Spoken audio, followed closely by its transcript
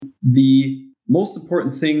The most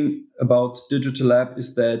important thing about Digital Lab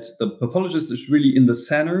is that the pathologist is really in the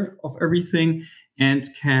center of everything and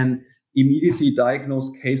can immediately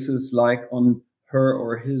diagnose cases like on her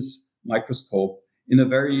or his microscope in a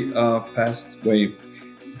very fast way.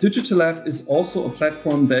 Digital Lab is also a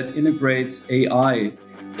platform that integrates AI.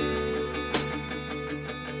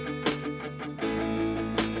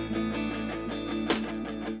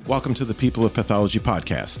 Welcome to the People of Pathology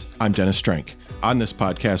podcast. I'm Dennis Strank. On this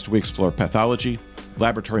podcast, we explore pathology,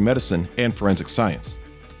 laboratory medicine, and forensic science.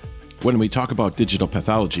 When we talk about digital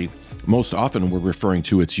pathology, most often we're referring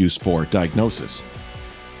to its use for diagnosis,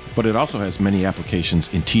 but it also has many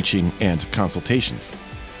applications in teaching and consultations.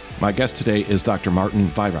 My guest today is Dr. Martin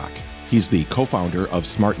Weyrauch. He's the co-founder of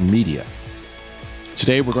Smart in Media.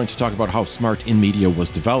 Today, we're going to talk about how Smart in Media was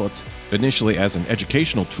developed, initially as an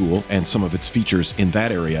educational tool and some of its features in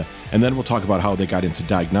that area, and then we'll talk about how they got into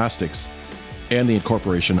diagnostics and the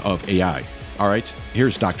incorporation of AI. All right,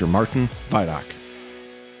 here's Dr. Martin Weyrauch.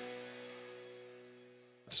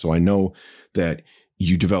 So I know that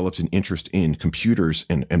you developed an interest in computers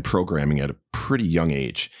and programming at a pretty young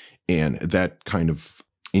age, and that kind of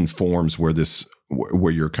informs where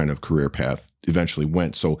your kind of career path eventually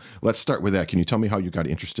went. So let's start with that. Can you tell me how you got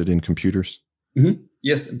interested in computers? Mm-hmm.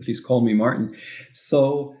 Yes, and please call me Martin.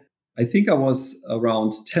 So I think I was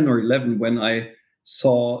around 10 or 11 when I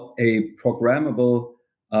saw a programmable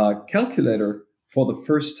calculator for the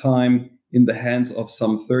first time in the hands of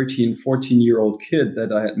some 13, 14-year-old kid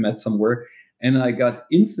that I had met somewhere. And I got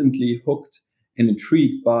instantly hooked and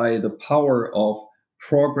intrigued by the power of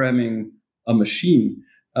programming a machine.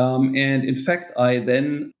 And in fact, I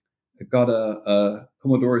then got a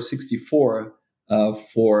Commodore 64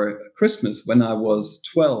 for Christmas when I was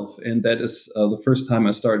 12. And that is the first time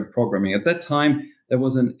I started programming. At that time, there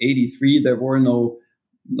was an 83. There were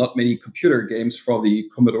not many computer games for the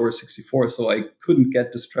Commodore 64. So I couldn't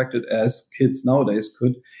get distracted as kids nowadays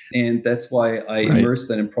could. And that's why I immersed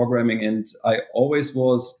then in programming. And I always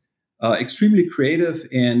was extremely creative.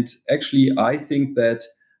 And actually, I think that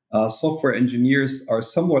software engineers are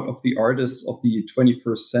somewhat of the artists of the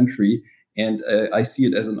 21st century. And I see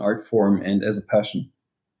it as an art form and as a passion.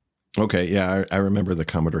 Okay, yeah, I remember the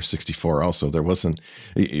Commodore 64 also.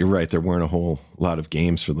 You're right, there weren't a whole lot of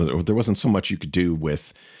games there wasn't so much you could do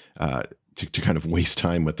with, to kind of waste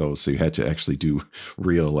time with those. So you had to actually do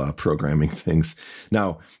real programming things.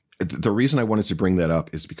 Now, the reason I wanted to bring that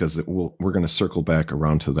up is because we're going to circle back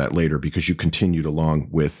around to that later because you continued along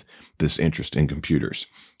with this interest in computers.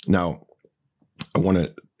 Now, I want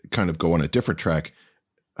to kind of go on a different track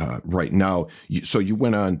right now. So you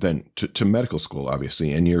went on then to medical school,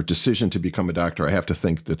 obviously, and your decision to become a doctor, I have to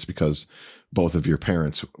think that's because both of your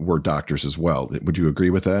parents were doctors as well. Would you agree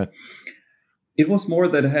with that? It was more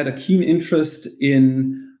that I had a keen interest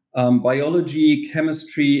in biology,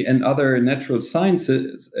 chemistry, and other natural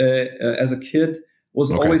sciences as a kid. Was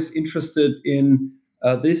always interested in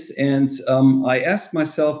this. And I asked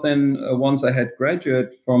myself then, once I had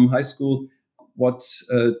graduated from high school, what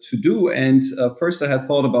to do. And first I had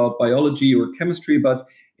thought about biology or chemistry, but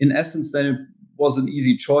in essence, then it was an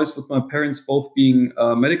easy choice with my parents both being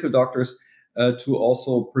medical doctors to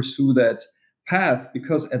also pursue that path.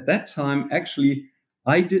 Because at that time, actually,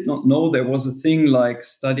 I did not know there was a thing like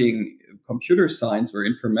studying computer science or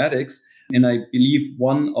informatics. And I believe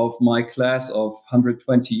one of my class of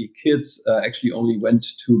 120 kids actually only went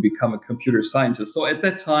to become a computer scientist. So at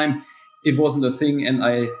that time, it wasn't a thing, and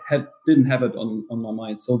I didn't have it on my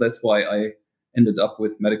mind. So that's why I ended up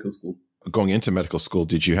with medical school. Going into medical school,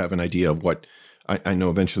 did you have an idea of what? I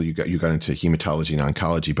know eventually you got into hematology and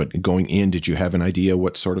oncology, but going in, did you have an idea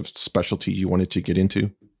what sort of specialty you wanted to get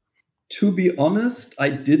into? To be honest, I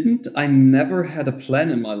didn't. I never had a plan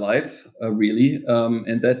in my life, really,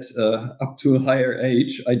 and that up to a higher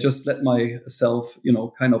age, I just let myself,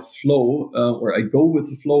 kind of flow, or I go with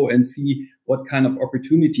the flow and see what kind of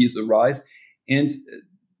opportunities arise. And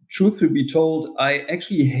truth to be told, I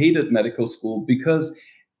actually hated medical school because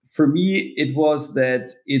for me, it was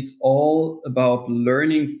that it's all about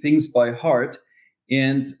learning things by heart,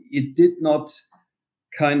 and it did not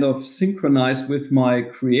kind of synchronized with my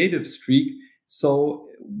creative streak. So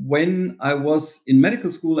when I was in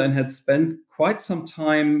medical school and had spent quite some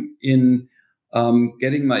time in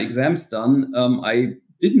getting my exams done, I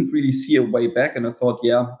didn't really see a way back. And I thought,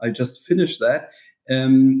 I just finished that.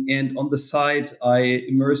 And on the side, I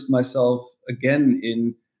immersed myself again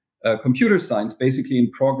in computer science, basically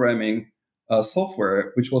in programming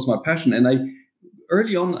software, which was my passion. And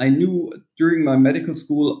early on, I knew during my medical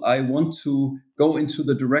school, I want to go into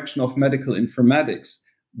the direction of medical informatics.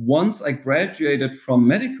 Once I graduated from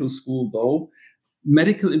medical school, though,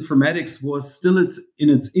 medical informatics was still in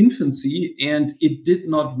its infancy, and it did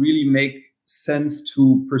not really make sense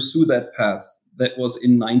to pursue that path. That was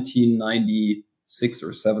in 1996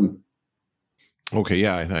 or 7. Okay,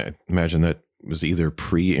 yeah, I imagine that was either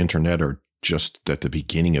pre-internet or just at the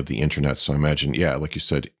beginning of the internet. So I imagine, yeah, like you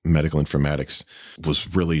said, medical informatics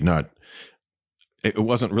was really not. It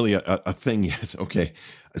wasn't really a thing yet. Okay,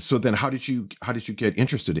 so then how did you get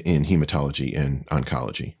interested in hematology and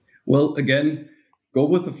oncology? Well, again, go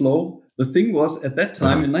with the flow. The thing was, at that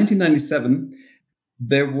time in 1997,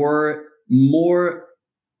 there were more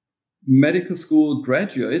medical school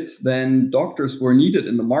graduates than doctors were needed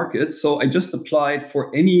in the market. So I just applied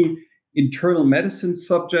for any internal medicine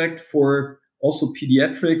subject, for also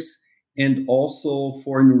pediatrics, and also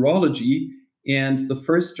for neurology. And the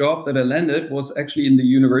first job that I landed was actually in the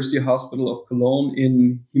University Hospital of Cologne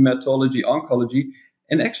in hematology oncology.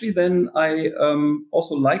 And actually, then I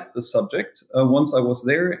also liked the subject once I was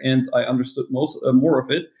there, and I understood more of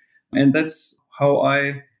it. And that's how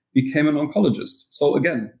I became an oncologist. So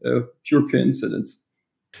again, pure coincidence.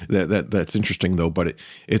 That's interesting though, but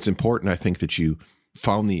it's important, I think, that you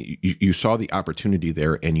found you saw the opportunity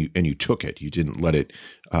there and you took it. You didn't let it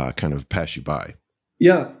kind of pass you by.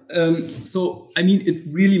 Yeah. So I mean, it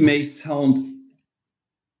really may sound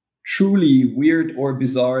truly weird or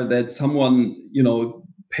bizarre that someone,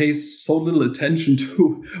 pays so little attention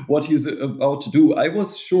to what he's about to do. I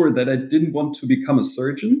was sure that I didn't want to become a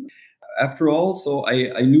surgeon after all. So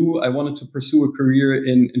I knew I wanted to pursue a career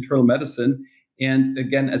in internal medicine. And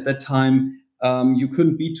again, at that time, you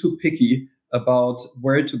couldn't be too picky about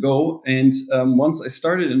where to go. And once I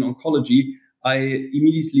started in oncology, I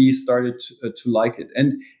immediately started to like it.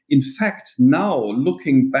 And in fact, now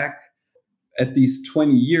looking back at these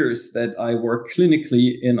 20 years that I worked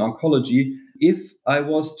clinically in oncology, if I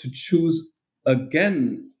was to choose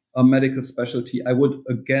again a medical specialty, I would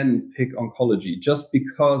again pick oncology, just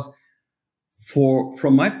because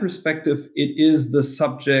from my perspective, it is the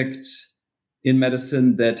subject in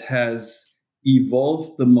medicine that has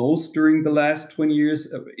evolved the most during the last 20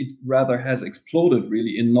 years. It rather has exploded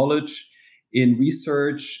really in knowledge, in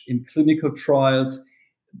research, in clinical trials.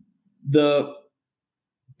 The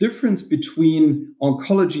difference between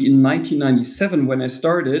oncology in 1997 when I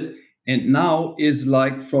started and now is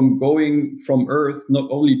like from going from Earth not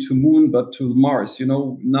only to Moon but to Mars.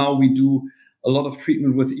 Now we do a lot of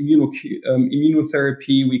treatment with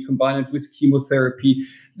immunotherapy. We combine it with chemotherapy.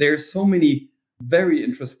 There's so many very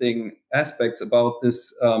interesting aspects about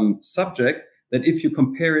this subject that if you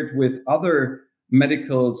compare it with other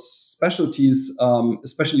medical specialties,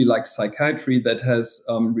 especially like psychiatry, that has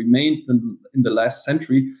remained in the last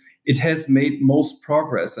century, it has made most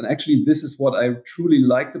progress. And actually, this is what I truly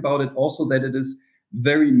liked about it. Also, that it is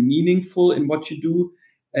very meaningful in what you do.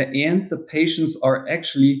 And the patients are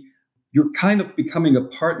actually, you're kind of becoming a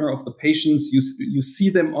partner of the patients. You see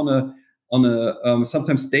them on a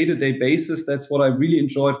sometimes day-to-day basis. That's what I really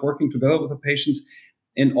enjoyed, working together with the patients.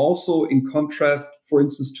 And also in contrast, for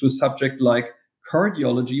instance, to a subject like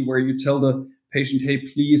cardiology, where you tell the patient, hey,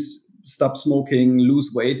 please stop smoking,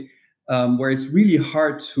 lose weight, where it's really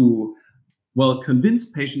hard to, convince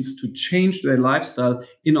patients to change their lifestyle.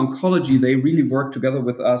 In oncology, they really work together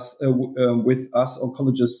with us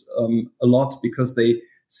oncologists a lot, because they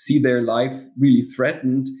see their life really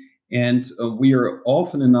threatened. And we are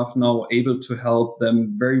often enough now able to help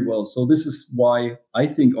them very well. So this is why I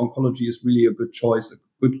think oncology is really a good choice, a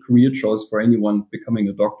good career choice for anyone becoming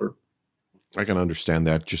a doctor. I can understand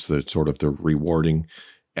that, just the sort of the rewarding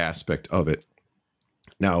aspect of it.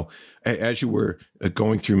 Now, as you were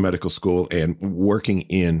going through medical school and working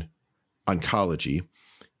in oncology,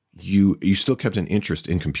 you still kept an interest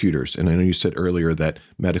in computers. And I know you said earlier that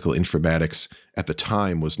medical informatics at the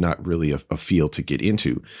time was not really a field to get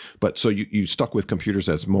into. But so you stuck with computers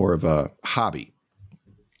as more of a hobby.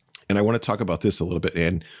 And I want to talk about this a little bit.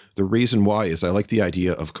 And the reason why is I like the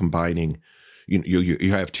idea of combining.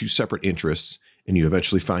 You have two separate interests, and you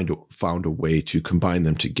eventually found a way to combine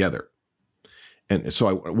them together. And so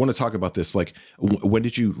I want to talk about this. Like, when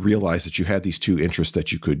did you realize that you had these two interests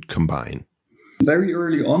that you could combine? Very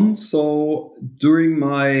early on. So during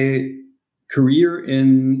my career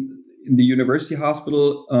in the university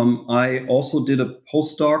hospital, I also did a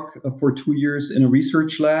postdoc for 2 years in a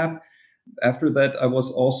research lab. After that, I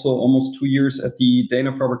was also almost 2 years at the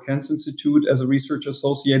Dana-Farber Cancer Institute as a research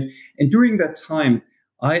associate. And during that time,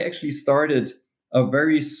 I actually started a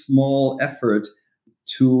very small effort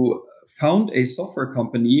to found a software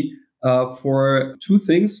company for two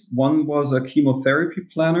things. One was a chemotherapy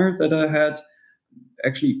planner that I had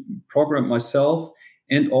actually programmed myself,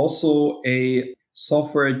 and also a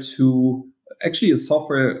software to actually a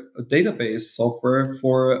database software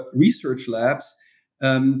for research labs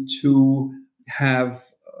to have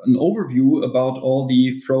an overview about all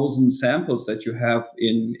the frozen samples that you have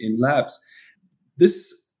in labs.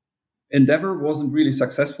 This endeavor wasn't really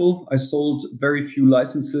successful. I sold very few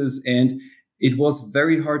licenses, and it was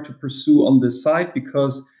very hard to pursue on this side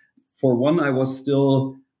because, for one, I was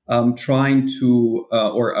still trying to,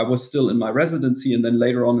 or I was still in my residency and then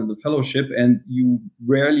later on in the fellowship, and you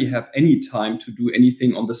rarely have any time to do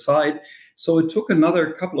anything on the side. So it took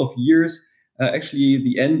another couple of years, actually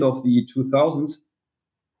the end of the 2000s,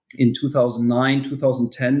 in 2009,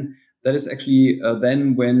 2010. That is actually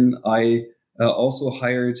then when I also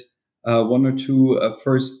hired one or two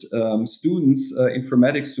first students,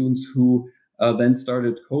 informatics students, who then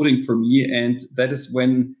started coding for me. And that is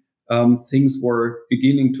when things were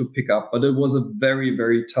beginning to pick up. But it was a very,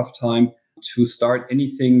 very tough time to start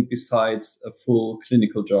anything besides a full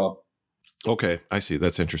clinical job. Okay, I see.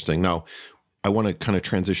 That's interesting. Now, I want to kind of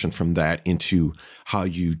transition from that into how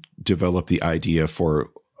you develop the idea for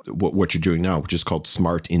what you're doing now, which is called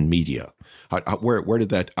Smart in Media. Where did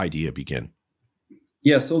that idea begin?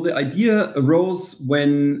 Yeah, so the idea arose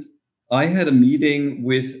when I had a meeting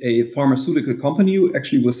with a pharmaceutical company,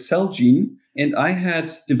 actually was Celgene, and I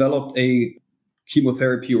had developed a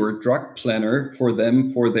chemotherapy or drug planner for them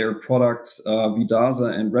for their products,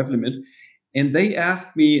 Vidaza and Revlimid. And they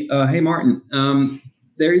asked me, hey, Martin,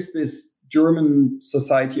 there is this German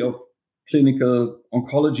Society of Clinical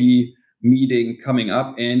Oncology meeting coming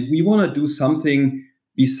up, and we want to do something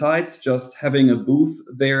besides just having a booth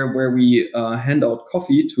there where we hand out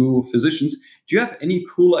coffee to physicians. Do you have any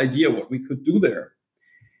cool idea what we could do there?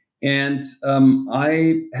 And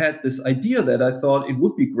I had this idea that I thought it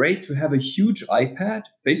would be great to have a huge iPad,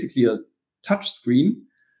 basically a touch screen,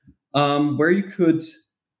 where you could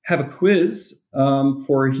have a quiz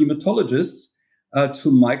for hematologists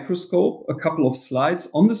to microscope a couple of slides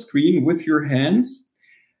on the screen with your hands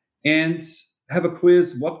and have a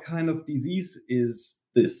quiz. What kind of disease is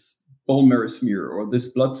this bone marrow smear or this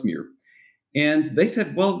blood smear? And they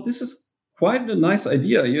said, well, this is quite a nice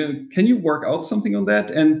idea. Can you work out something on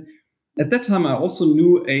that? And at that time, I also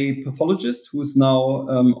knew a pathologist who is now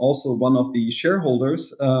also one of the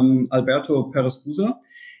shareholders, Alberto Perez-Buza.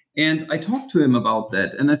 And I talked to him about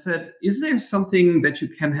that. And I said, is there something that you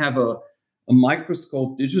can have a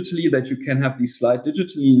microscope digitally, that you can have these slides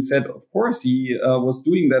digitally? And he said, of course, he was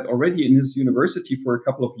doing that already in his university for a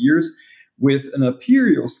couple of years with an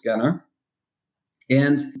Aperio scanner.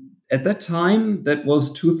 And at that time, that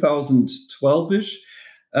was 2012-ish,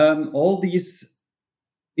 all these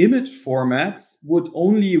image formats would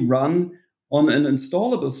only run on an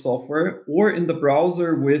installable software or in the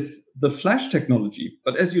browser with the Flash technology.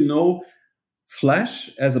 But as you know, Flash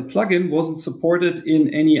as a plugin wasn't supported in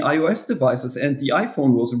any iOS devices, and the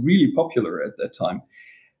iPhone was really popular at that time.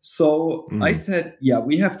 So I said, yeah,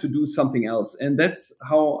 we have to do something else. And that's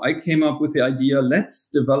how I came up with the idea. Let's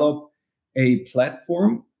develop a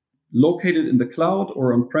platform located in the cloud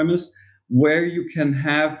or on premise where you can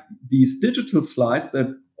have these digital slides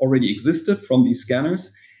that already existed from these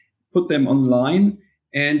scanners, put them online,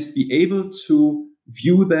 and be able to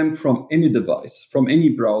view them from any device, from any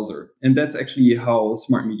browser. And that's actually how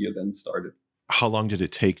Smart Media then started. How long did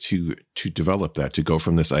it take to develop that, to go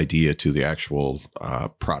from this idea to the actual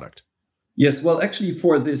product? Yes, well, actually,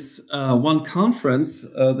 for this one conference,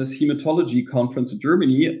 this hematology conference in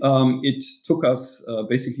Germany, it took us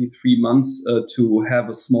basically 3 months to have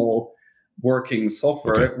a small working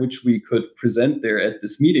software, which we could present there at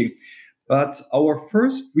this meeting. But our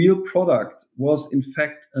first real product was, in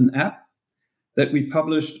fact, an app that we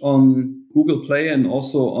published on Google Play and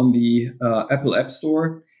also on the Apple App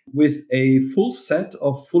Store, with a full set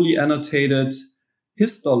of fully annotated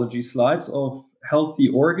histology slides of healthy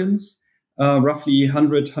organs, roughly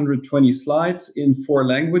 100, 120 slides in 4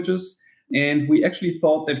 languages. And we actually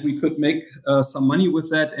thought that we could make some money with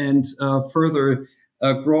that and further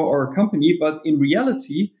grow our company. But in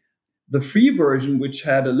reality, the free version, which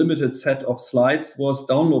had a limited set of slides, was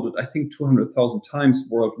downloaded, I think, 200,000 times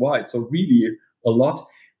worldwide. So really a lot.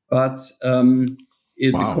 But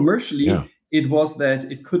commercially, it was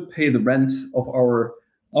that it could pay the rent of our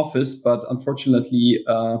office. But unfortunately,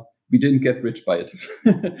 we didn't get rich by it.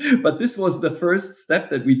 But this was the first step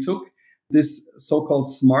that we took, this so-called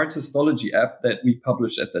Smart Histology app that we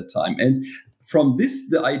published at that time. And from this,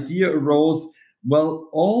 the idea arose, well,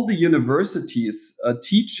 all the universities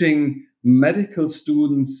teaching medical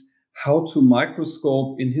students how to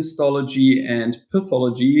microscope in histology and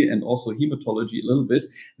pathology and also hematology a little bit,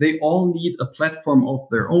 they all need a platform of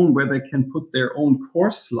their own where they can put their own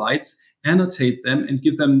course slides annotate them, and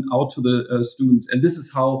give them out to the students. And this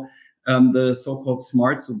is how the so-called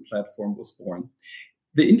SmartZoom platform was born.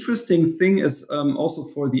 The interesting thing is also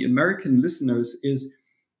for the American listeners is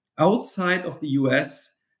outside of the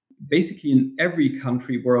US, basically in every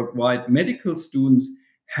country worldwide, medical students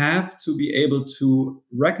have to be able to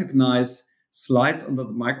recognize slides under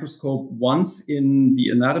the microscope once in the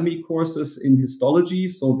anatomy courses in histology.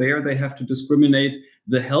 So there they have to discriminate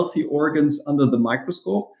the healthy organs under the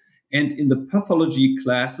microscope. And in the pathology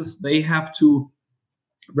classes, they have to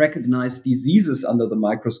recognize diseases under the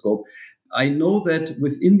microscope. I know that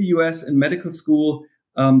within the US in medical school,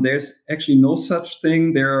 there's actually no such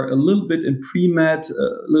thing. They're a little bit in pre-med,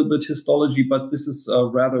 a little bit histology, but this is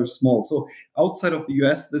rather small. So outside of the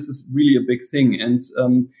US, this is really a big thing. And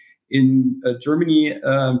in Germany,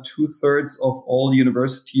 2/3 of all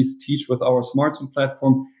universities teach with our SmartZoom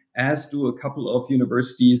platform, as do a couple of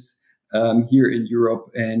universities here in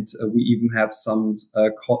Europe. And we even have some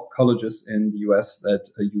colleges in the US that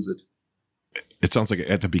use it. It sounds like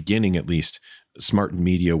at the beginning, at least, Smart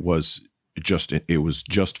Media was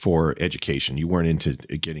just for education. You weren't into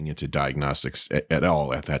getting into diagnostics at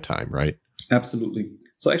all at that time, right? Absolutely.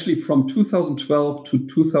 So actually from 2012 to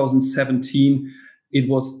 2017, it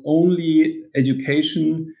was only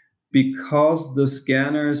education because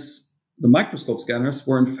the microscope scanners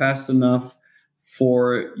weren't fast enough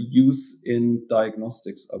for use in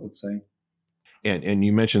diagnostics, I would say. And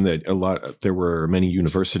you mentioned that there were many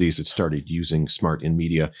universities that started using Smart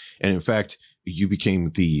Media. And in fact, you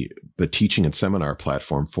became the teaching and seminar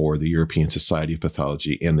platform for the European Society of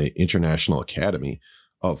Pathology and the International Academy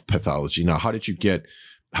of Pathology. Now, how did you get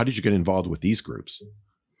involved with these groups?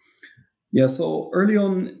 Yeah, so early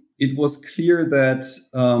on, it was clear that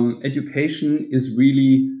education is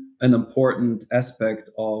really an important aspect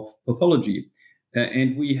of pathology.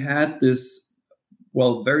 And we had this,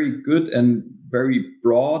 very good and very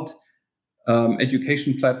broad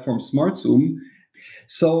education platform, SmartZoom.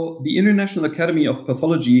 So the International Academy of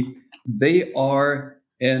Pathology, they are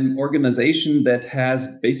an organization that has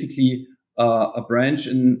basically a branch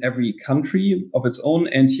in every country of its own.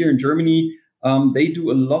 And here in Germany, they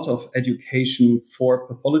do a lot of education for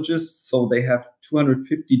pathologists. So they have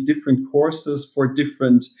 250 different courses for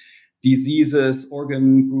different diseases,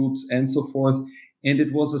 organ groups, and so forth. And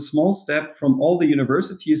it was a small step from all the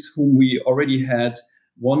universities whom we already had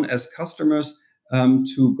won as customers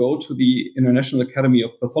to go to the International Academy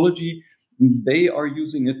of Pathology. They are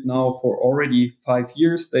using it now for already 5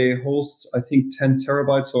 years. They host, I think, 10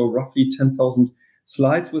 terabytes or roughly 10,000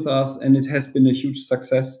 slides with us, and it has been a huge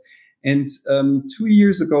success. And 2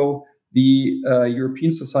 years ago, the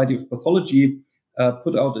European Society of Pathology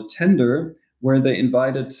put out a tender where they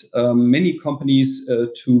invited many companies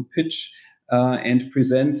to pitch and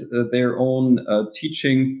present their own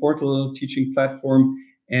teaching portal, teaching platform.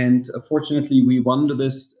 And fortunately, we won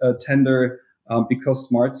this tender because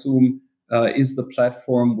SmartZoom is the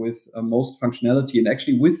platform with most functionality. And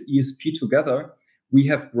actually, with ESP together, we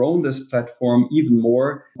have grown this platform even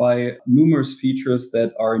more by numerous features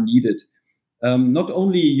that are needed. Not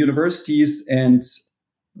only universities and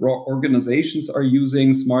organizations are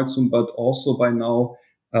using SmartZoom, but also by now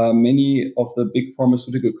many of the big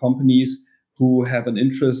pharmaceutical companies who have an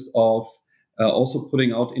interest of also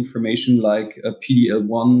putting out information like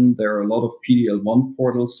PDL1. There are a lot of PDL1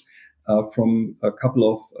 portals from a couple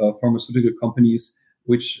of pharmaceutical companies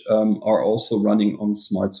which are also running on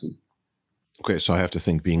SmartZoom. Okay, so I have to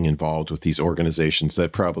think being involved with these organizations,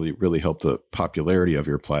 that probably really helped the popularity of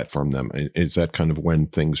your platform then. Is that kind of when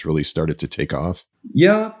things really started to take off?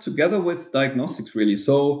 Yeah, together with diagnostics, really.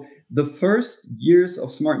 So the first years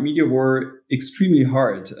of Smart Media were extremely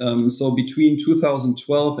hard. So between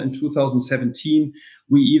 2012 and 2017,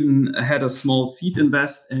 we even had a small seed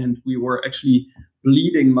invest, and we were actually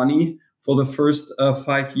bleeding money for the first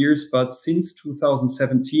 5 years. But since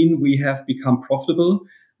 2017, we have become profitable.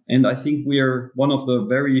 And I think we are one of the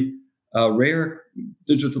very rare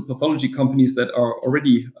digital pathology companies that are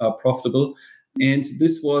already profitable. And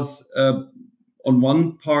this was on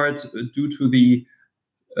one part due to the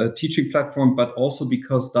teaching platform, but also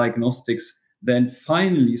because diagnostics then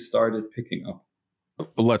finally started picking up.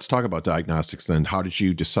 Well, let's talk about diagnostics then. How did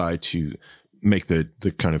you decide to make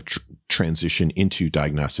the kind of transition into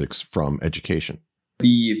diagnostics from education?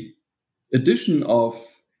 The addition of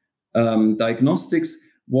diagnostics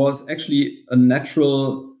was actually a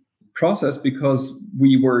natural process because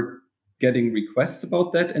we were getting requests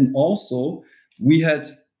about that. And also we had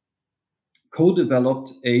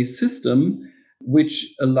co-developed a system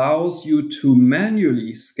which allows you to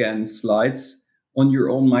manually scan slides on your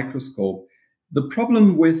own microscope. The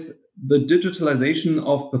problem with the digitalization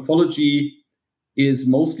of pathology is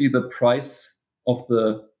mostly the price of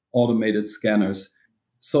the automated scanners.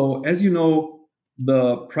 So as you know,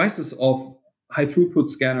 the prices of high throughput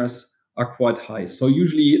scanners are quite high. So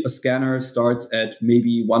usually a scanner starts at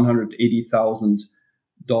maybe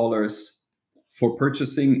 $180,000 for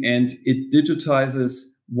purchasing, and it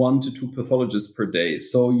digitizes 1 to 2 pathologists per day.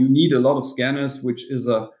 So you need a lot of scanners, which is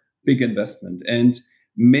a big investment. And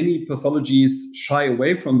many pathologies shy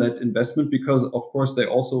away from that investment because, of course, they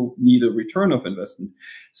also need a return of investment.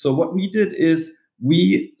 So what we did is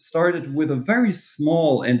we started with a very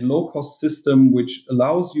small and low-cost system, which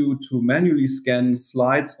allows you to manually scan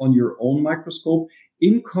slides on your own microscope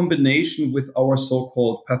in combination with our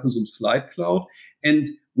so-called PathoZoom Slide Cloud.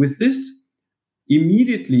 And with this,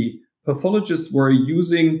 immediately, pathologists were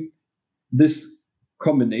using this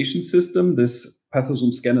combination system, this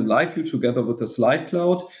PathoZoom Scan and Live View together with the Slide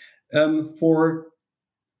Cloud, for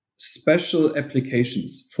special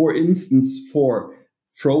applications. For instance, for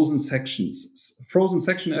frozen sections. Frozen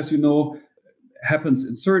section, as you know, happens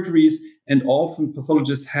in surgeries, and often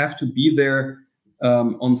pathologists have to be there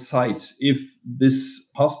on site. If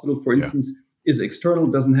this hospital, for instance, is external,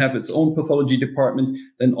 doesn't have its own pathology department,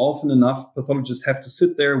 then often enough pathologists have to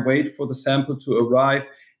sit there, wait for the sample to arrive,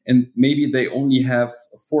 and maybe they only have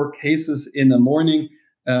 4 cases in a morning.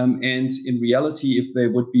 And in reality, if they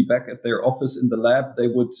would be back at their office in the lab, they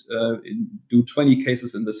would do 20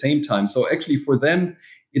 cases in the same time. So actually for them,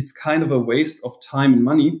 it's kind of a waste of time and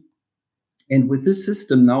money. And with this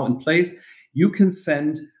system now in place, you can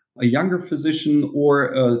send a younger physician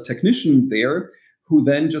or a technician there who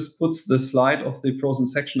then just puts the slide of the frozen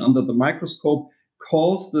section under the microscope,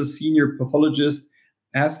 calls the senior pathologist,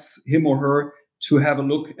 asks him or her to have a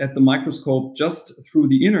look at the microscope just through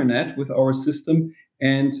the internet with our system,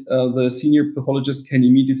 and the senior pathologist can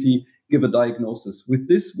immediately give a diagnosis. With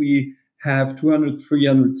this, we have 200,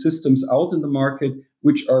 300 systems out in the market,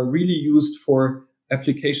 which are really used for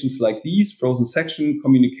applications like these: frozen section,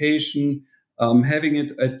 communication, having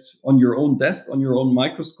it on your own desk, on your own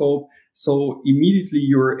microscope. So immediately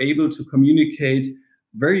you're able to communicate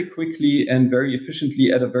very quickly and very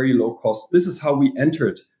efficiently at a very low cost. This is how we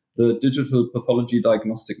entered the digital pathology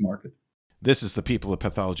diagnostic market. This is the People of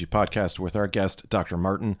Pathology podcast with our guest, Dr.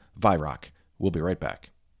 Martin Weyrauch. We'll be right back.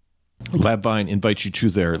 LabVine invites you to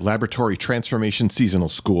their Laboratory Transformation Seasonal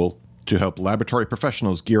School to help laboratory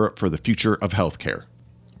professionals gear up for the future of healthcare.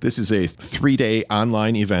 This is a 3-day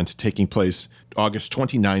online event taking place August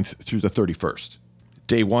 29th through the 31st.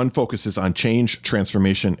 Day 1 focuses on change,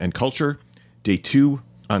 transformation, and culture. Day 2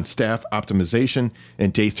 on staff optimization,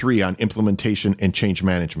 and Day 3 on implementation and change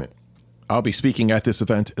management. I'll be speaking at this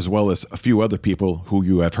event as well as a few other people who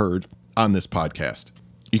you have heard on this podcast.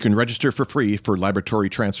 You can register for free for Laboratory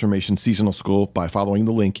Transformation Seasonal School by following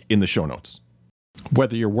the link in the show notes.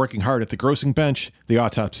 Whether you're working hard at the grossing bench, the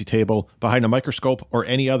autopsy table, behind a microscope, or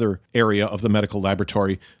any other area of the medical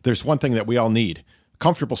laboratory, there's one thing that we all need: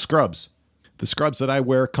 comfortable scrubs. The scrubs that I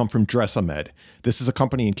wear come from Dresamed. This is a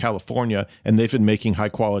company in California, and they've been making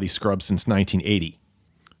high-quality scrubs since 1980.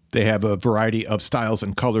 They have a variety of styles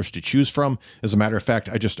and colors to choose from. As a matter of fact,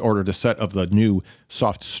 I just ordered a set of the new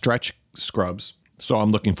soft stretch scrubs, so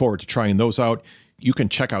I'm looking forward to trying those out. You can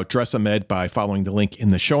check out Dresamed by following the link in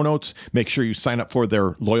the show notes. Make sure you sign up for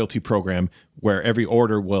their loyalty program, where every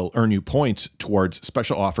order will earn you points towards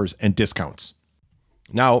special offers and discounts.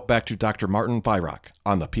 Now, back to Dr. Martin Weyrauch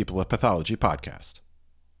on the People of Pathology podcast.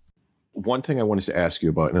 One thing I wanted to ask you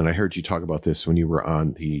about, and I heard you talk about this when you were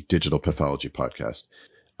on the Digital Pathology podcast.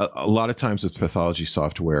 A lot of times with pathology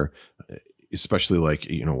software, especially like,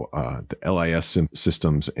 the LIS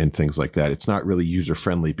systems and things like that, it's not really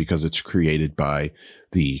user-friendly because it's created by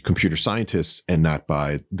the computer scientists and not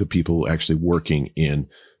by the people actually working in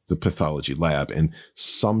the pathology lab. And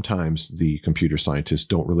sometimes the computer scientists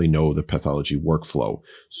don't really know the pathology workflow,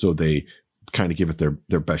 so they kind of give it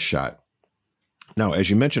their best shot. Now, as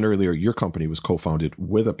you mentioned earlier, your company was co-founded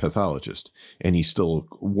with a pathologist, and he still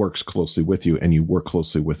works closely with you, and you work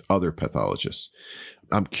closely with other pathologists.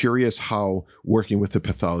 I'm curious how working with the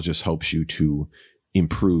pathologist helps you to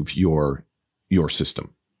improve your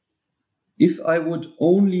system. If I would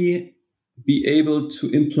only be able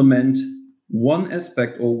to implement one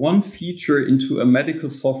aspect or one feature into a medical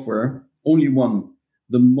software, only one,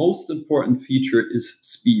 the most important feature is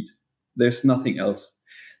speed. There's nothing else.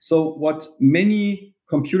 So what many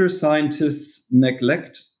computer scientists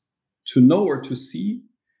neglect to know or to see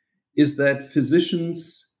is that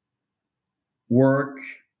physicians work,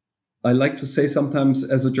 I like to say sometimes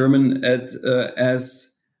as a German,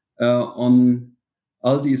 on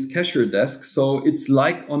Aldi's cashier desk. So it's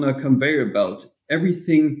like on a conveyor belt.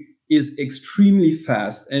 Everything is extremely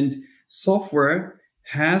fast, and software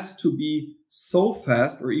has to be so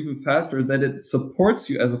fast or even faster that it supports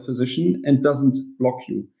you as a physician and doesn't block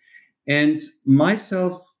you. And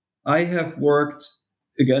myself, I have worked,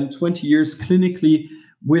 again, 20 years clinically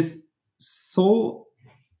with so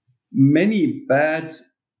many bad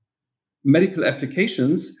medical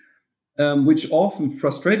applications, which often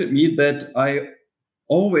frustrated me, that I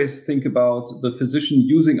always think about the physician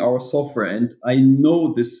using our software. And I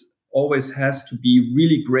know this always has to be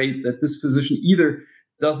really great, that this physician either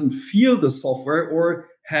doesn't feel the software or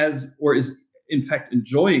is in fact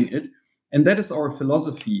enjoying it. And that is our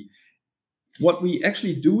philosophy. What we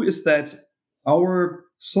actually do is that our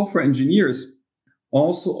software engineers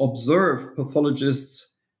also observe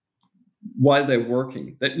pathologists while they're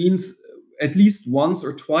working. That means at least once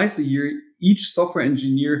or twice a year, each software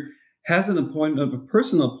engineer has an appointment, a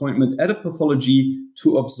personal appointment at a pathology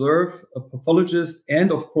to observe a pathologist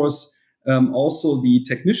and, of course, also the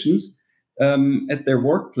technicians at their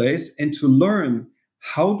workplace, and to learn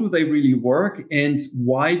how do they really work and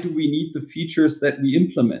why do we need the features that we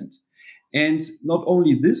implement. And not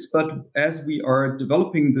only this, but as we are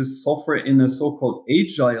developing this software in a so-called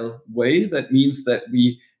agile way, that means that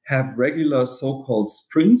we have regular so-called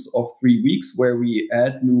sprints of 3 weeks where we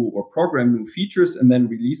add new or program new features and then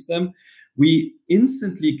release them. We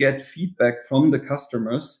instantly get feedback from the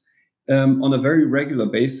customers on a very regular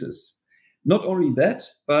basis. Not only that,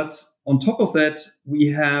 but on top of that, we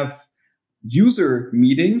have user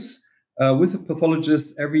meetings with a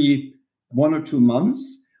pathologist every 1 or 2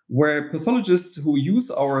 months, where pathologists who use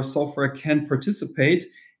our software can participate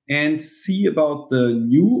and see about the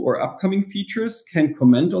new or upcoming features, can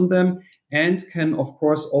comment on them, and can, of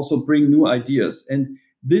course, also bring new ideas. And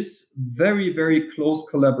this very, very close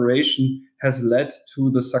collaboration has led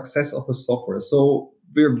to the success of the software. So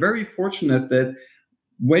we're very fortunate that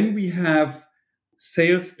when we have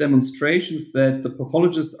sales demonstrations, that the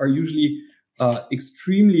pathologists are usually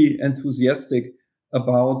extremely enthusiastic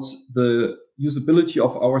about the usability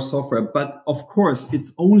of our software. But of course,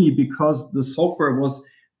 it's only because the software was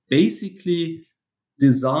basically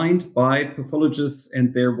designed by pathologists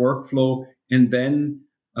and their workflow, and then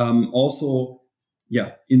also,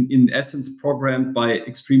 in essence, programmed by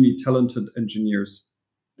extremely talented engineers.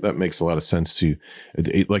 That makes a lot of sense too.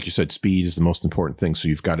 Like you said, speed is the most important thing. So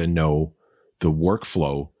you've got to know the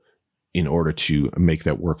workflow in order to make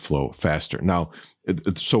that workflow faster. Now,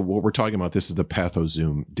 so what we're talking about, this is the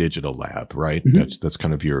PathoZoom Digital Lab, right? Mm-hmm. That's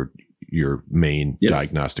kind of your main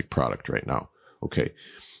diagnostic product right now. Okay.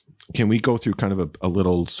 Can we go through kind of a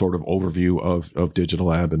little sort of overview of Digital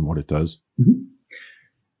Lab and what it does?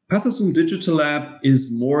 Mm-hmm. PathoZoom Digital Lab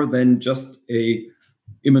is more than just a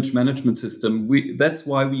image management system. That's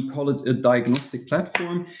why we call it a diagnostic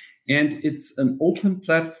platform. And it's an open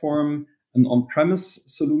platform, an on-premise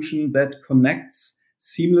solution that connects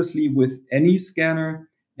seamlessly with any scanner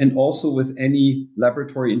and also with any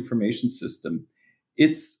laboratory information system.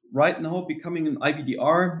 It's right now becoming an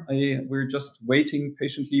IVDR. We're just waiting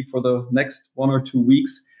patiently for the next 1 or 2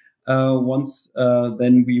 weeks. Once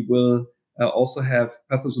then we will also have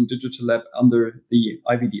PathoZoom Digital Lab under the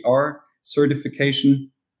IVDR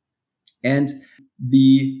certification. And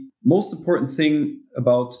the most important thing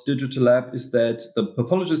about Digital Lab is that the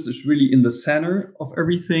pathologist is really in the center of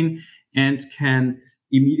everything and can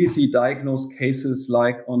immediately diagnose cases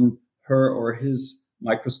like on her or his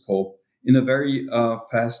microscope in a very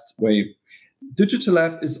fast way. Digital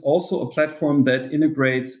Lab is also a platform that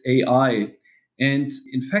integrates AI. And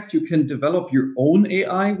in fact, you can develop your own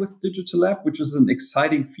AI with Digital Lab, which is an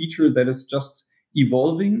exciting feature that is just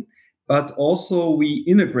evolving. But also we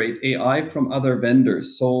integrate AI from other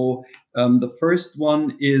vendors. So the first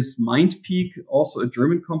one is MindPeak, also a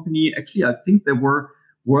German company. Actually, I think they were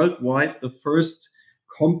worldwide the first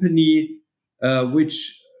company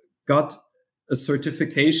which got a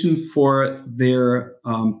certification for their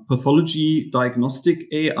pathology diagnostic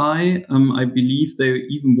AI. I believe they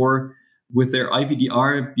even were with their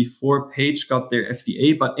IVDR before Page got their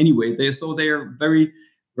FDA. But anyway, they're very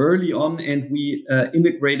early on, and we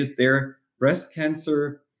integrated their breast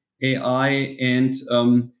cancer AI. And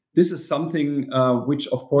this is something which,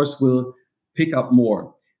 of course, will pick up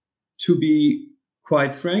more. To be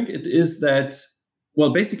quite frank, it is that,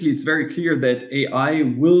 well, basically, it's very clear that AI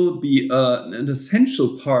will be an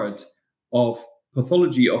essential part of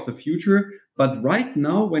pathology of the future. But right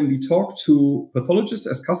now, when we talk to pathologists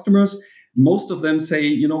as customers, most of them say,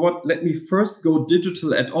 you know what, let me first go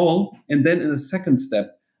digital at all. And then in a second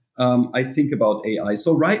step, I think about AI.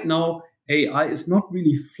 So right now, AI is not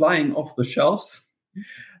really flying off the shelves,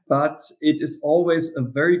 but it is always a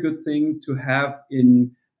very good thing to have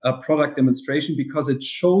in product demonstration because it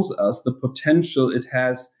shows us the potential it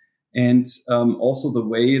has and also the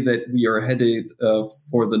way that we are headed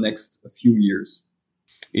for the next few years.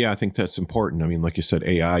 Yeah, I think that's important. I mean, like you said,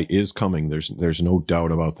 AI is coming. There's no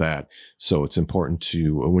doubt about that. So it's important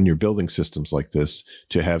to, when you're building systems like this,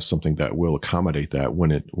 to have something that will accommodate that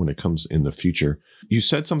when it comes in the future. You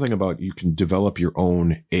said something about you can develop your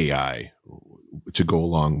own AI to go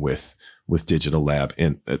along with Digital Lab,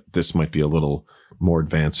 and this might be a little more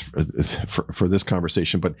advanced for this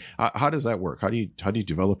conversation. But how does that work? How do you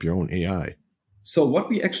develop your own AI? So what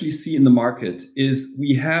we actually see in the market is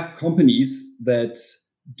we have companies that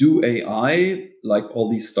do AI, like all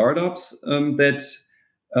these startups that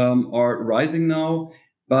are rising now.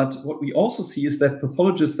 But what we also see is that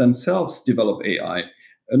pathologists themselves develop AI.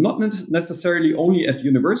 Not necessarily only at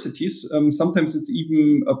universities. Sometimes it's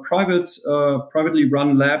even privately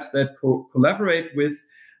run labs that collaborate with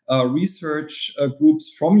research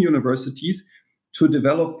groups from universities to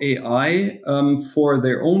develop AI for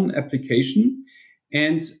their own application.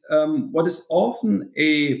 And what is often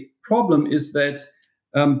a problem is that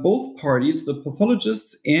both parties, the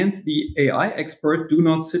pathologists and the AI expert, do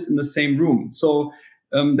not sit in the same room. So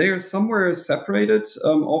they are somewhere separated,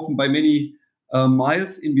 often by many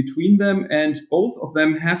miles in between them, and both of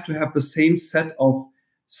them have to have the same set of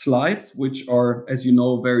slides, which are, as you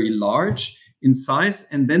know, very large in size,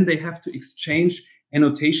 and then they have to exchange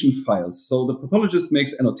annotation files. So the pathologist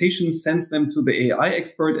makes annotations, sends them to the AI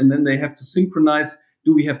expert, and then they have to synchronize,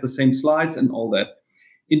 do we have the same slides and all that.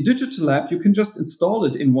 In Digital Lab, you can just install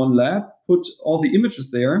it in one lab, put all the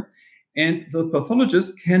images there, and the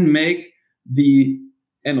pathologist can make the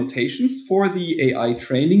annotations for the AI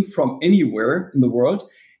training from anywhere in the world.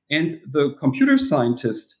 And the computer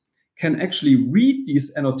scientist can actually read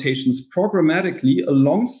these annotations programmatically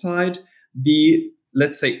alongside the,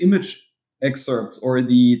 let's say, image excerpts or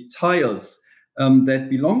the tiles that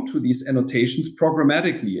belong to these annotations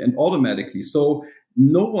programmatically and automatically. So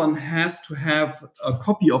no one has to have a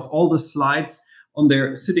copy of all the slides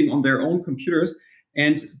sitting on their own computers.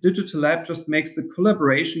 And Digital Lab just makes the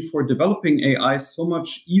collaboration for developing AI so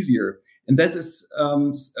much easier. And that is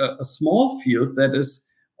a small field that is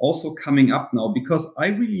also coming up now, because I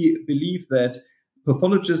really believe that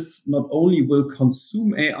pathologists not only will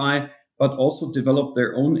consume AI, but also develop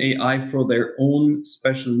their own AI for their own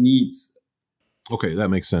special needs. Okay, that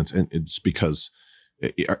makes sense. And it's because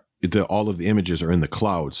all of the images are in the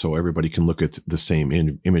cloud, so everybody can look at the same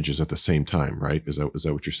images at the same time, right? Is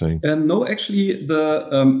that what you're saying? No, actually,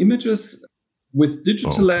 the images with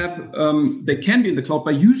Digital Lab, they can be in the cloud,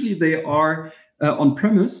 but usually they are on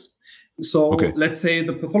premise. So let's say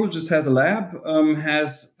the pathologist has a lab,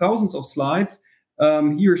 has thousands of slides.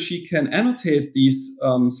 He or she can annotate these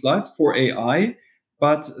slides for AI,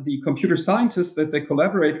 but the computer scientists that they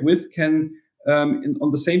collaborate with can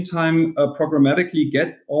on the same time programmatically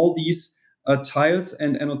get all these tiles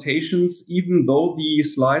and annotations, even though the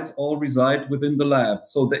slides all reside within the lab.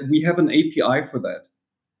 So that we have an API for that.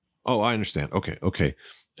 Oh, I understand. Okay.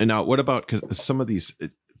 And now what about, because some of these,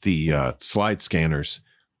 the slide scanners,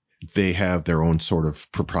 they have their own sort of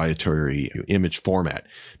proprietary image format.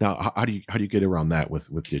 Now, how do you get around that with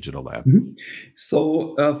Digital Lab? Mm-hmm.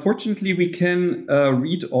 So fortunately, we can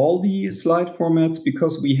read all the slide formats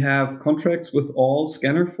because we have contracts with all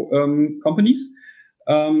scanner companies.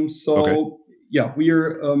 Yeah, we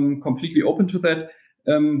are completely open to that.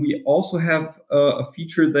 We also have a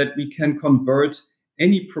feature that we can convert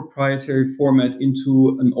any proprietary format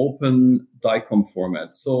into an open DICOM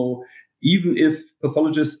format. So even if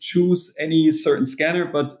pathologists choose any certain scanner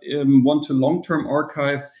but want to long-term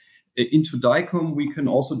archive into DICOM, we can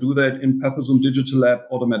also do that in Pathozoom Digital Lab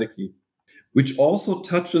automatically, which also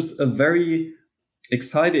touches a very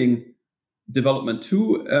exciting development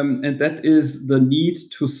too, and that is the need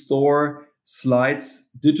to store slides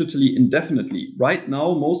digitally indefinitely. Right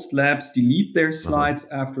now, most labs delete their slides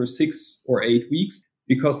after 6 or 8 weeks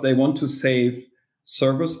because they want to save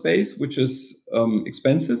server space, which is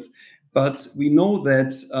expensive. But we know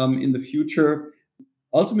that in the future,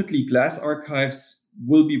 ultimately, glass archives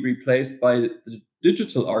will be replaced by the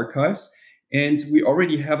digital archives. And we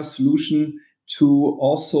already have a solution to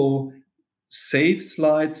also save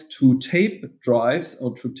slides to tape drives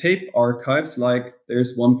or to tape archives, like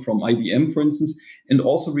there's one from IBM, for instance, and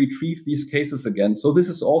also retrieve these cases again. So this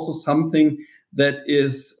is also something that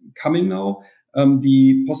is coming now,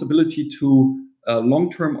 the possibility to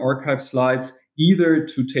long-term archive slides either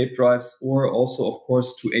to tape drives or also, of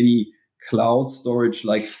course, to any cloud storage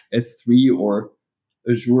like S3 or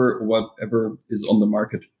Azure or whatever is on the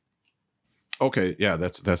market. Okay, yeah,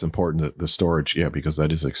 that's important. The storage, yeah, because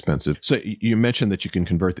that is expensive. So you mentioned that you can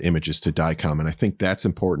convert the images to DICOM, and I think that's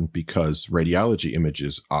important because radiology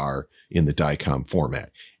images are in the DICOM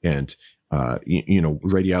format, and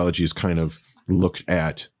radiology is kind of looked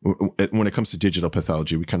at when it comes to digital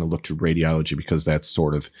pathology. We kind of look to radiology because that's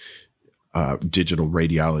sort of digital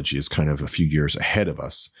radiology is kind of a few years ahead of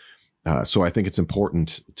us. So I think it's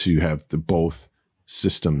important to have both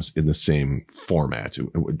systems in the same format.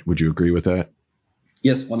 Would you agree with that?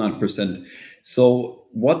 Yes, 100%. So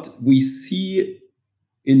what we see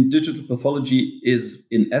in digital pathology is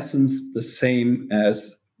in essence the same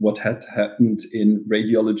as what had happened in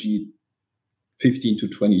radiology 15 to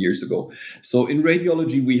 20 years ago. So in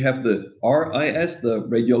radiology, we have the RIS, the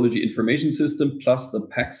Radiology Information System, plus the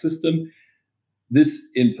PACS system. This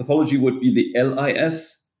in pathology would be the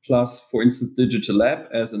LIS, plus, for instance, Digital Lab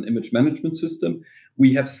as an image management system.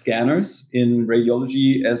 We have scanners in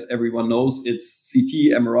radiology, as everyone knows, it's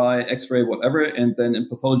CT, MRI, X-ray, whatever. And then in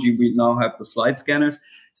pathology, we now have the slide scanners.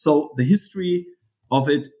 So the history of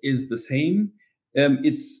it is the same.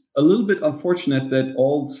 It's a little bit unfortunate that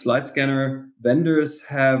all slide scanner vendors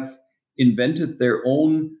have invented their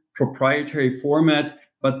own proprietary format,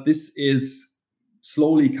 but this is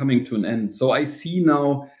slowly coming to an end. So I see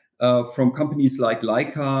now from companies like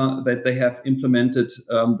Leica that they have implemented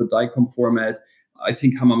the DICOM format. I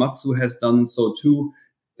think Hamamatsu has done so too.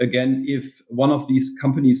 Again, if one of these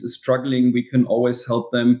companies is struggling, we can always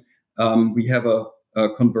help them. We have a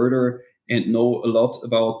converter and know a lot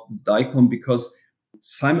about DICOM because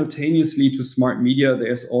simultaneously to smart media,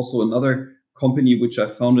 there's also another company which I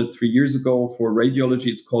founded 3 years ago for radiology.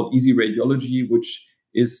 It's called Easy Radiology, which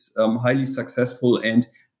is highly successful. And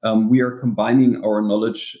we are combining our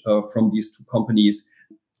knowledge from these two companies.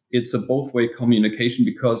 It's a both-way communication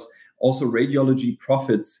because also radiology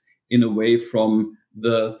profits in a way from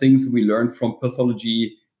the things we learn from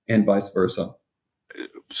pathology and vice versa.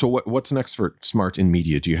 So what's next for Smart in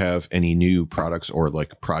Media? Do you have any new products or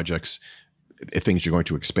like projects, things you're going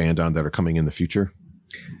to expand on that are coming in the future?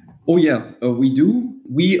 Oh, yeah, we do.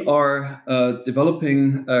 We are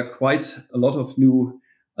developing quite a lot of new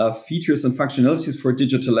features and functionalities for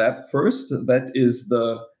Digital Lab first. That is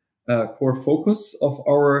the core focus of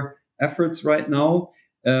our efforts right now.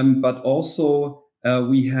 But also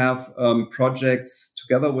we have projects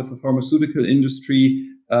together with the pharmaceutical industry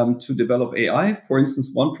to develop AI. For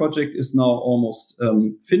instance, one project is now almost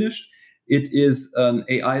finished. It is an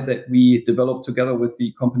AI that we developed together with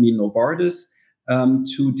the company Novartis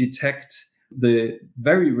to detect the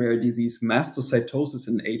very rare disease mastocytosis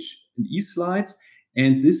in H&E slides.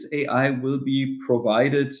 And this AI will be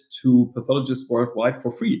provided to pathologists worldwide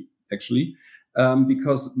for free, actually,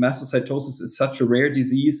 because mastocytosis is such a rare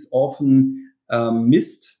disease, often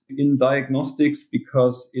missed in diagnostics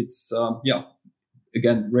because it's,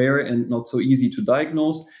 again, rare and not so easy to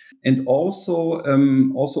diagnose. And also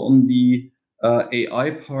on the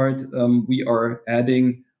AI part, we are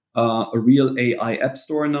adding a real AI app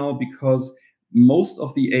store now because most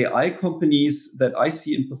of the AI companies that I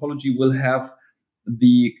see in pathology will have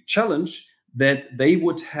the challenge that they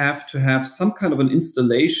would have to have some kind of an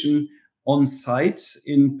installation on site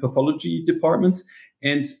in pathology departments.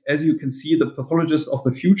 And as you can see, the pathologists of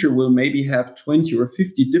the future will maybe have 20 or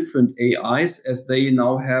 50 different AIs as they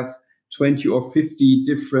now have 20 or 50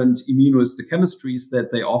 different immunohistochemistries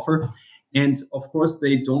that they offer. And of course,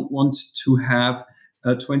 they don't want to have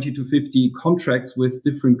 20 to 50 contracts with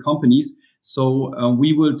different companies. So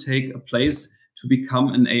we will take a place to become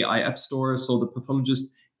an AI app store. So the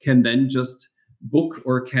pathologist can then just book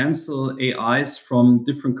or cancel AIs from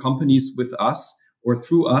different companies with us or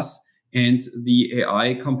through us. And the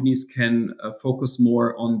AI companies can focus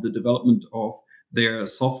more on the development of their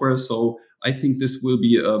software. So I think this will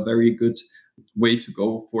be a very good way to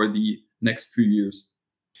go for the next few years.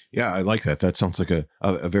 Yeah, I like that. That sounds like a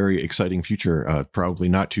very exciting future, probably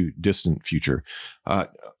not too distant future.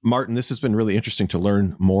 Martin, this has been really interesting to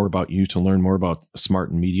learn more about you, to learn more about Smart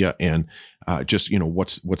in Media, and just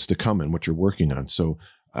what's to come and what you're working on. So,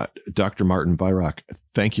 Dr. Martin Weyrauch,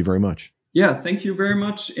 thank you very much. Yeah, thank you very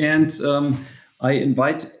much, and I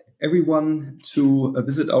invite everyone to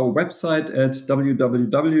visit our website at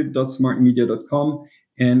www.smartmedia.com,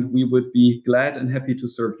 and we would be glad and happy to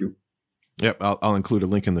serve you. Yep, I'll include a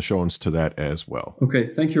link in the show notes to that as well. Okay,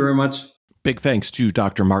 thank you very much. Big thanks to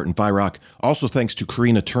Dr. Martin Weyrauch. Also thanks to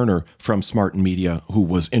Karina Turner from Smart in Media, who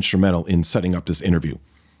was instrumental in setting up this interview.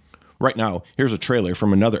 Right now, here's a trailer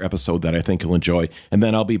from another episode that I think you'll enjoy, and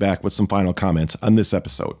then I'll be back with some final comments on this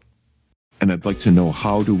episode. And I'd like to know,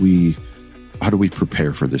 how do we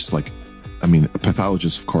prepare for this? Like, I mean,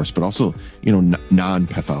 pathologists, of course, but also,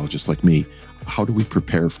 non-pathologists like me. How do we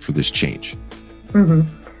prepare for this change?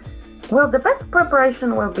 Well, the best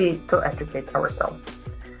preparation will be to educate ourselves.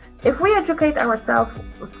 If we educate ourselves,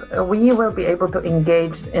 we will be able to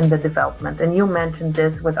engage in the development. And you mentioned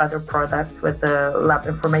this with other products, with the lab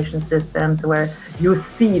information systems, where you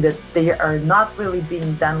see that they are not really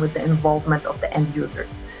being done with the involvement of the end users.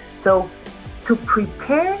 So to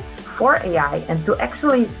prepare for AI and to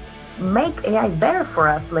actually make AI better for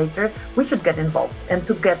us later, we should get involved. And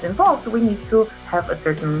to get involved, we need to have a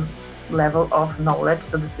certain level of knowledge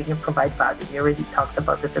so that we can provide value. We already talked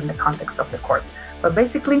about it in the context of the course. But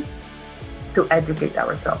basically, to educate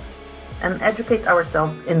ourselves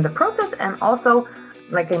in the process, and also,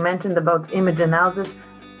 like I mentioned about image analysis,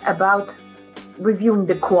 about reviewing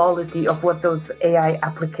the quality of what those AI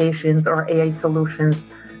applications or AI solutions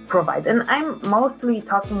provide. And I'm mostly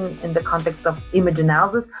talking in the context of image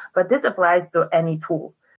analysis, but this applies to any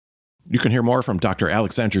tool. You can hear more from Dr.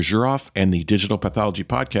 Alexandra Zhurov and the Digital Pathology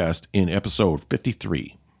Podcast in episode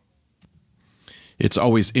 53. It's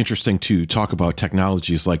always interesting to talk about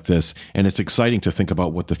technologies like this, and it's exciting to think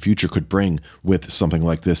about what the future could bring with something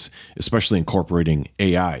like this, especially incorporating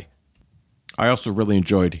AI. I also really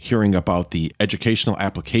enjoyed hearing about the educational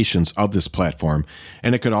applications of this platform,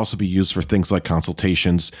 and it could also be used for things like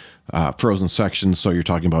consultations, frozen sections, so you're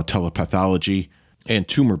talking about telepathology, and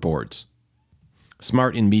tumor boards.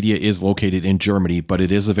 Smart in Media is located in Germany, but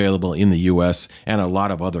it is available in the US and a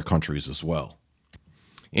lot of other countries as well.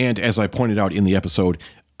 And as I pointed out in the episode,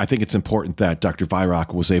 I think it's important that Dr.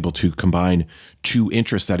 Weyrauch was able to combine two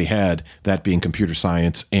interests that he had, that being computer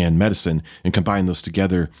science and medicine, and combine those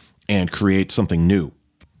together and create something new.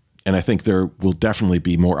 And I think there will definitely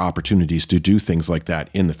be more opportunities to do things like that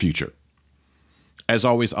in the future. As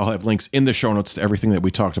always, I'll have links in the show notes to everything that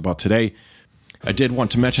we talked about today. I did want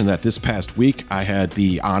to mention that this past week, I had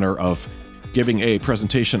the honor of giving a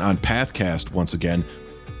presentation on Pathcast once again,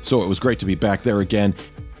 so it was great to be back there again.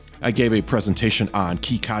 I gave a presentation on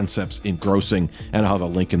key concepts in grossing, and I'll have a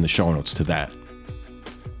link in the show notes to that.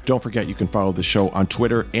 Don't forget you can follow the show on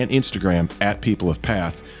Twitter and Instagram at People of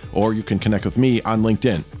Path, or you can connect with me on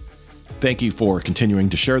LinkedIn. Thank you for continuing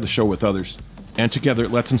to share the show with others, and together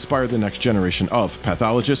let's inspire the next generation of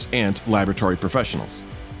pathologists and laboratory professionals.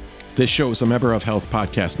 This show is a member of Health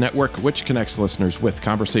Podcast Network, which connects listeners with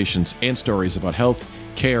conversations and stories about health,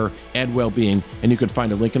 care, and well-being, and you can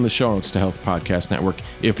find a link in the show notes to Health Podcast Network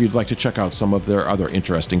if you'd like to check out some of their other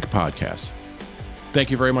interesting podcasts.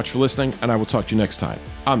 Thank you very much for listening, and I will talk to you next time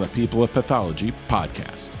on the People of Pathology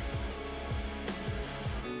Podcast.